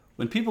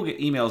When people get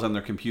emails on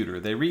their computer,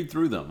 they read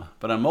through them,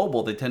 but on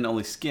mobile they tend to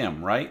only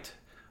skim, right?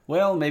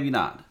 Well, maybe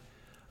not.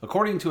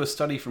 According to a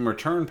study from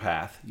Return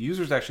Path,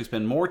 users actually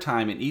spend more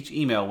time in each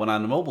email when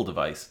on a mobile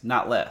device,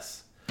 not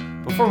less.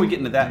 Before we get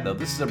into that though,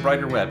 this is A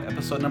Brighter Web,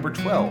 episode number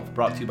 12,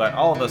 brought to you by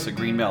all of us at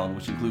Green Melon,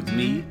 which includes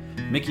me,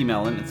 Mickey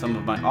Mellon, and some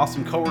of my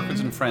awesome coworkers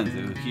and friends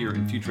that you'll hear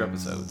in future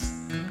episodes.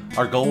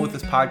 Our goal with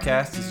this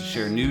podcast is to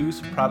share news,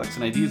 products,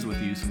 and ideas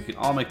with you so we can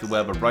all make the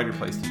web a brighter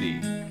place to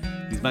be.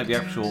 These might be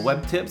actual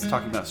web tips,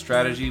 talking about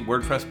strategy,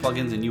 WordPress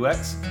plugins, and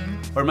UX,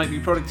 or it might be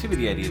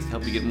productivity ideas to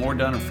help you get more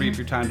done and free up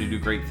your time to do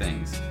great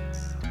things.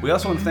 We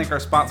also want to thank our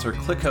sponsor,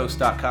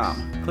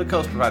 ClickHost.com.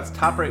 ClickHost provides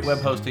top-rate web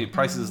hosting at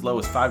prices as low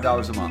as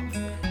 $5 a month.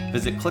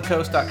 Visit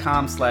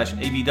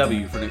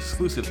clickhost.com/ABW for an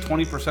exclusive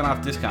 20%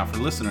 off discount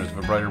for listeners of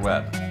A Brighter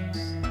Web.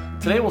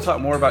 Today we'll talk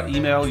more about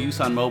email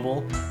use on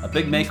mobile, a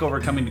big makeover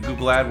coming to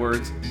Google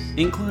AdWords,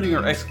 including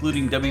or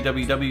excluding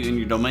www in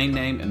your domain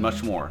name, and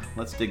much more.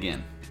 Let's dig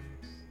in.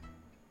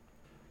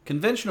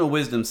 Conventional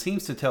wisdom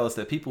seems to tell us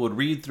that people would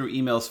read through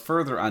emails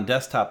further on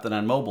desktop than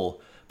on mobile,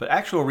 but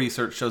actual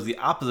research shows the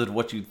opposite of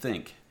what you'd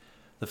think.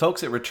 The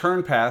folks at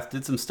Return Path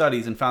did some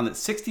studies and found that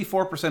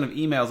 64% of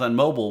emails on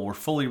mobile were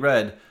fully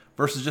read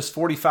versus just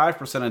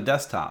 45% on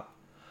desktop.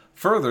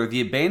 Further, the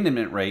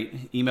abandonment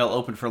rate, email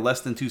opened for less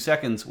than 2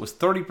 seconds, was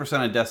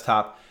 30% on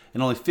desktop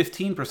and only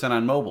 15%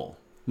 on mobile.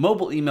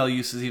 Mobile email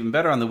use is even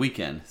better on the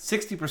weekend.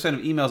 60%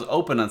 of emails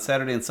open on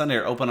Saturday and Sunday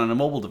are open on a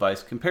mobile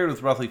device, compared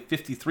with roughly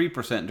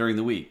 53% during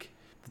the week.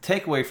 The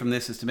takeaway from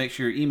this is to make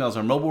sure your emails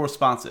are mobile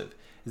responsive.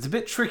 It's a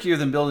bit trickier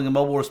than building a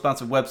mobile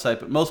responsive website,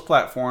 but most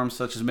platforms,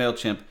 such as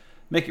MailChimp,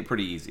 make it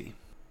pretty easy.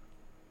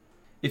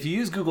 If you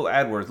use Google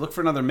AdWords, look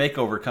for another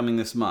makeover coming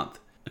this month.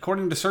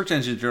 According to Search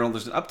Engine Journal,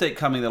 there's an update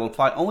coming that will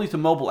apply only to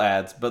mobile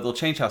ads, but they'll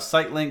change how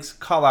site links,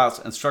 callouts,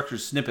 and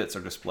structured snippets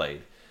are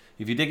displayed.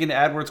 If you dig into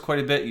AdWords quite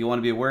a bit, you'll want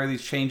to be aware of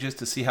these changes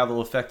to see how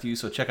they'll affect you,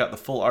 so check out the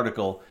full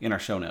article in our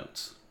show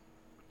notes.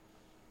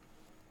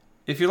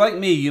 If you're like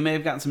me, you may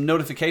have gotten some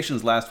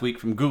notifications last week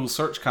from Google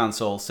Search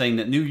Console saying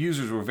that new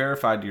users were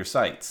verified to your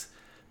sites.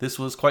 This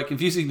was quite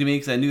confusing to me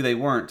because I knew they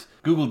weren't.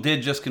 Google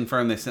did just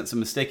confirm they sent some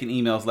mistaken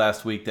emails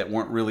last week that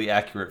weren't really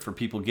accurate for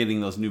people getting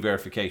those new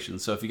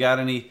verifications. So if you got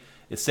any,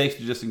 it's safe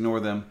to just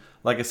ignore them.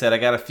 Like I said, I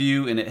got a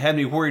few, and it had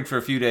me worried for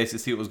a few days to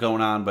see what was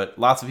going on, but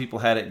lots of people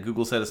had it.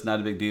 Google said it's not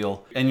a big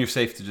deal, and you're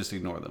safe to just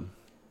ignore them.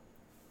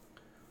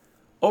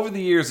 Over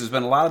the years, there's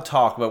been a lot of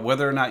talk about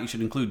whether or not you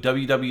should include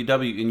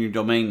www in your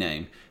domain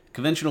name.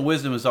 Conventional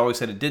wisdom has always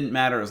said it didn't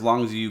matter as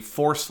long as you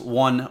force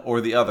one or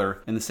the other,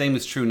 and the same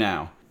is true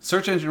now.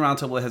 Search Engine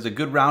Roundtable has a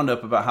good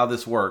roundup about how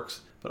this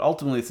works, but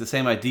ultimately it's the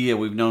same idea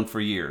we've known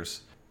for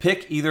years.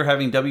 Pick either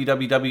having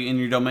www in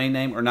your domain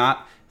name or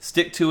not,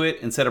 stick to it,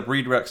 and set up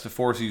redirects to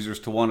force users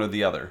to one or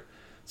the other.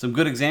 Some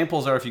good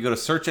examples are if you go to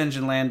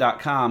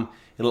searchengineland.com,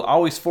 it'll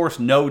always force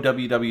no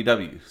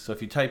www. So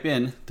if you type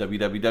in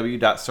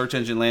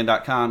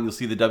www.searchengineland.com, you'll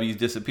see the W's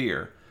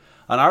disappear.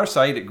 On our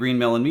site at Green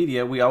Melon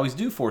Media, we always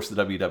do force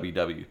the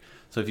www.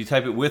 So if you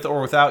type it with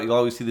or without, you'll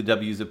always see the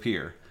W's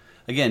appear.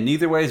 Again,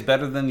 neither way is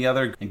better than the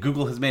other, and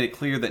Google has made it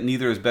clear that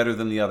neither is better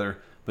than the other,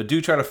 but do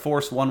try to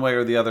force one way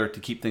or the other to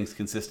keep things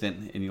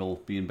consistent, and you'll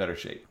be in better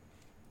shape.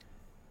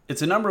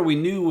 It's a number we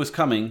knew was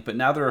coming, but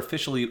now there are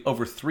officially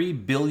over 3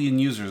 billion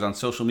users on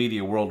social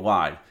media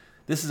worldwide.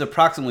 This is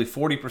approximately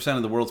 40%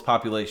 of the world's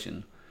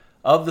population.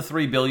 Of the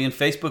 3 billion,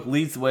 Facebook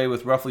leads the way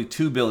with roughly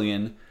 2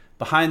 billion.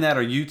 Behind that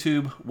are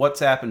YouTube,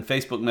 WhatsApp, and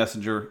Facebook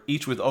Messenger,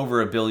 each with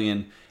over 1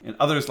 billion, and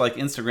others like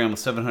Instagram with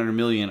 700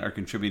 million are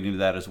contributing to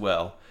that as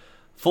well.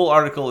 Full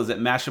article is at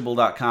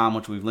Mashable.com,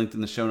 which we've linked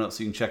in the show notes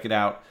so you can check it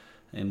out,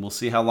 and we'll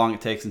see how long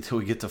it takes until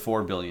we get to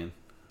 4 billion.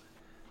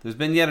 There's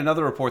been yet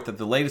another report that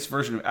the latest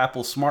version of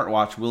Apple's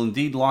smartwatch will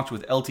indeed launch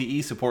with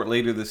LTE support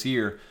later this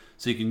year,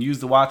 so you can use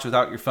the watch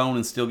without your phone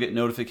and still get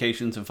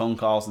notifications and phone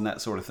calls and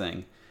that sort of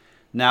thing.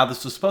 Now,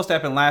 this was supposed to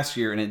happen last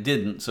year and it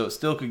didn't, so it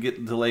still could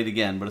get delayed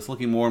again, but it's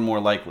looking more and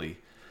more likely.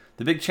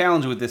 The big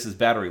challenge with this is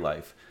battery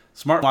life.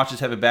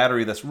 Smartwatches have a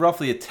battery that's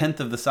roughly a tenth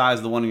of the size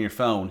of the one in your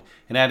phone,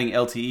 and adding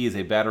LTE is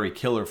a battery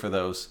killer for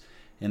those,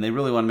 and they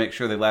really want to make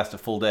sure they last a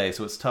full day,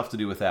 so it's tough to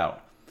do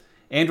without.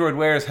 Android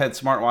Wear has had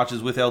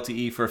smartwatches with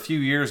LTE for a few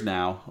years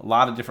now, a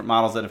lot of different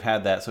models that have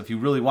had that, so if you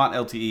really want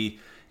LTE,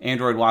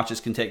 Android watches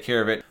can take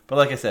care of it. But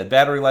like I said,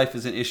 battery life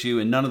is an issue,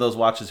 and none of those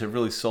watches have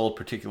really sold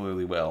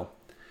particularly well.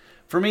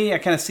 For me, I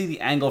kind of see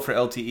the angle for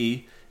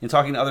LTE. In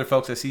talking to other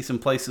folks, I see some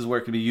places where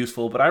it could be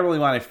useful, but I really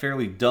want a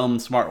fairly dumb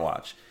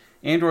smartwatch.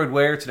 Android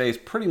Wear today is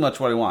pretty much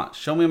what I want.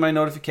 Show me my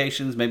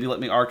notifications, maybe let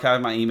me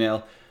archive my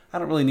email. I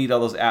don't really need all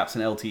those apps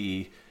and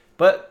LTE,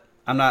 but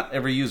I'm not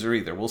every user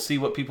either. We'll see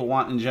what people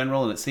want in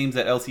general, and it seems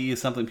that LTE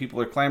is something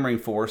people are clamoring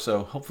for,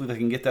 so hopefully they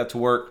can get that to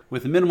work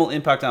with minimal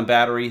impact on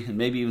battery, and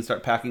maybe even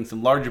start packing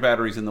some larger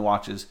batteries in the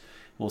watches.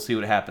 We'll see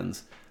what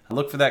happens. I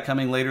look for that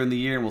coming later in the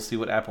year, and we'll see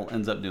what Apple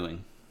ends up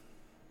doing.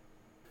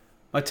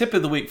 My tip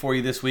of the week for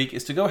you this week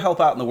is to go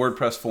help out in the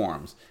WordPress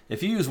forums.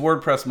 If you use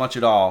WordPress much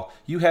at all,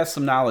 you have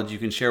some knowledge you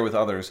can share with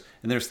others,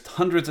 and there's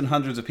hundreds and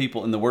hundreds of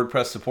people in the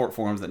WordPress support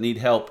forums that need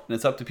help, and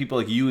it's up to people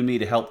like you and me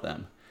to help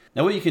them.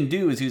 Now what you can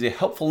do is use a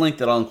helpful link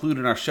that I'll include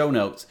in our show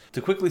notes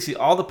to quickly see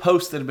all the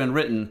posts that have been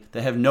written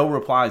that have no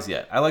replies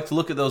yet. I like to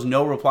look at those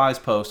no replies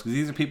posts because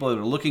these are people that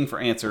are looking for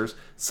answers.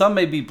 Some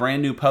may be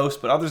brand new posts,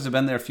 but others have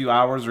been there a few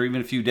hours or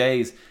even a few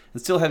days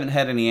and still haven't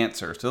had any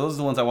answers. So those are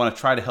the ones I want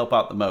to try to help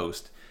out the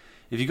most.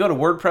 If you go to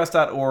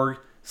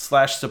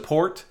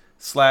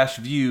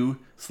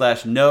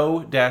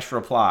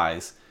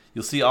wordpress.org/support/view/no-replies,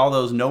 you'll see all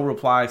those no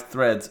reply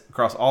threads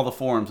across all the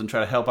forums and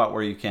try to help out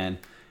where you can.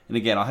 And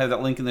again, I'll have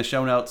that link in the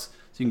show notes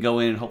so you can go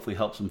in and hopefully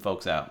help some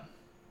folks out.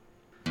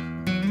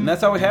 And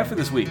that's all we have for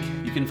this week.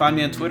 You can find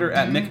me on Twitter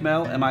at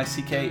Mickmel,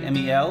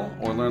 M-I-C-K-M-E-L,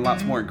 or learn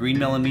lots more at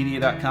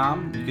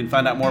greenmelonmedia.com. You can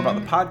find out more about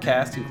the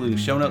podcast, including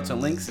show notes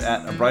and links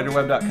at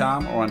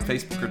abrighterweb.com or on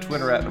Facebook or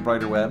Twitter at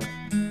abrighterweb.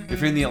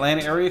 If you're in the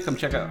Atlanta area, come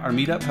check out our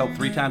meetup held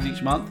 3 times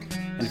each month.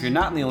 And if you're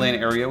not in the Atlanta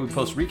area, we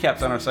post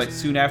recaps on our site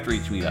soon after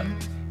each meetup.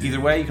 Either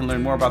way, you can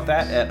learn more about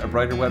that at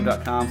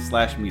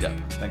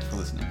abrighterweb.com/meetup. Thanks for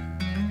listening.